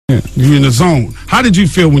You're in the zone. How did you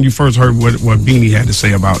feel when you first heard what Beanie had to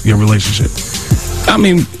say about your relationship? I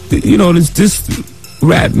mean, you know, this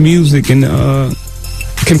rap music and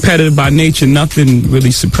competitive by nature, nothing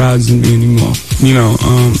really surprises me anymore. You know,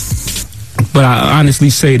 but I honestly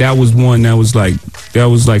say that was one that was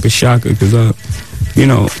like a shocker, because you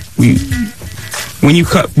know, when you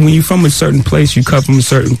from a certain place, you cut from a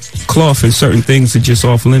certain cloth, and certain things are just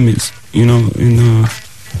off limits. You know, and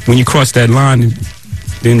when you cross that line,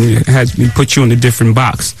 then it has to put you in a different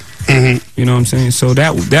box. You know what I'm saying? So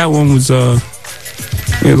that one was a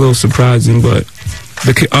little surprising, but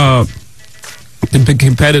the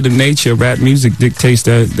competitive nature of rap music dictates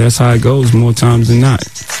that's how it goes more times than not.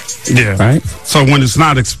 Yeah. Right? So when it's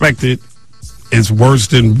not expected, it's worse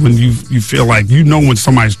than when you feel like you know when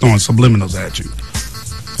somebody's throwing subliminals at you.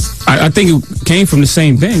 I think it came from the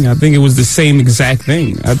same thing. I think it was the same exact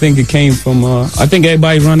thing. I think it came from, I think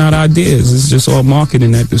everybody run out of ideas. It's just all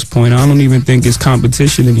marketing at this point. I don't even think it's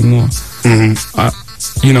competition anymore.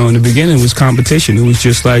 You know, in the beginning it was competition. It was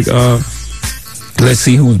just like, let's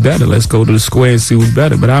see who's better. Let's go to the square and see who's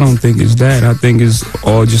better. But I don't think it's that. I think it's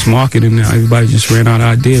all just marketing now. Everybody just ran out of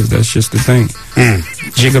ideas. That's just the thing.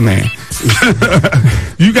 Jigga Man.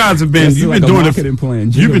 You guys have been, you've been doing it.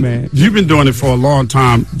 You've been doing it for a long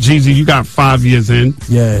time. Jeezy, you got 5 years in.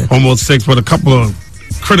 Yeah. Almost 6 with a couple of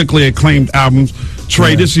critically acclaimed albums.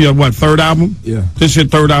 Trey, this is your what, 3rd album? Yeah. This is your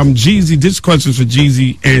 3rd album. Jeezy, this question's for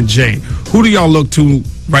Jeezy and Jay. Who do y'all look to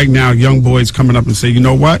right now, young boys coming up and say, you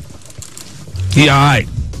know what? He all right.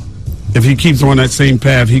 If he keeps on that same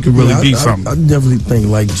path, he could really be something. I definitely think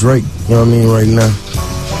like Drake, you know what I mean, right now.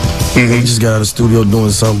 He just got out of the studio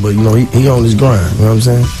doing something, but you know, he on his grind, you know what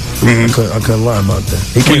I'm saying? I couldn't lie about that.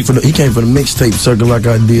 He came for the mixtape circuit like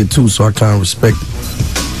I did too, so I kinda respect it.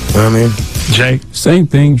 You know what I mean? Jay? Same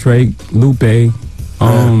thing, Drake, Lupe. You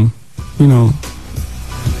know,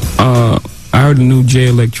 I heard a new Jay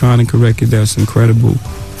Electronica record that's incredible.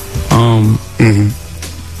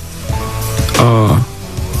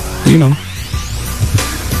 You know,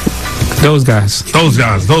 those guys.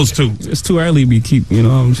 Those two. It's too early to be you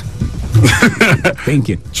know, I'm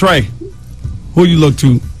thinking. Trey, who you look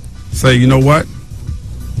to say, you know what?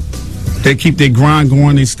 They keep their grind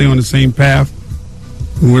going, they stay on the same path,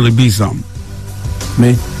 and really be something.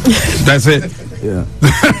 Me? That's it? Yeah.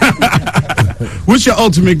 What's your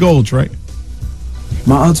ultimate goal, Trey?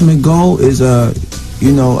 My ultimate goal is,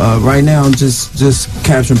 you know, right now I'm just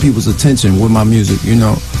capturing people's attention with my music, you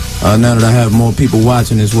know. Now that I have more people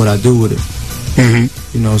watching is what I do with it.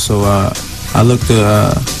 You know, so I look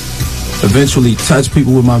to eventually touch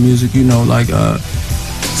people with my music, you know, like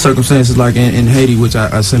circumstances like in Haiti, which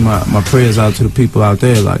I send my prayers out to the people out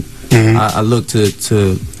there. Like I look to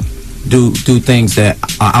do things that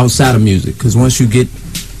are outside of music, because once you get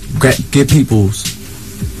people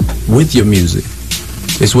with your music,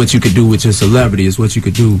 it's what you could do with your celebrity. It's what you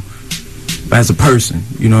could do as a person.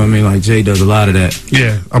 You know what I mean? Like Jay does a lot of that.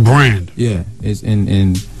 Yeah, a brand. Yeah, it's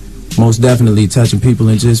and most definitely touching people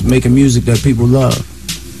and just making music that people love.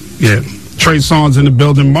 Yeah, Trey Songz in the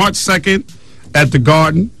building. March 2nd at the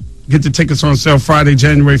Garden. Get the tickets on sale Friday,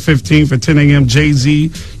 January 15th at 10 a.m.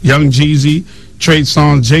 Jay-Z, Young Jeezy, Trey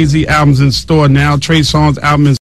Songz, Jay-Z albums in store now. Trey Songz album in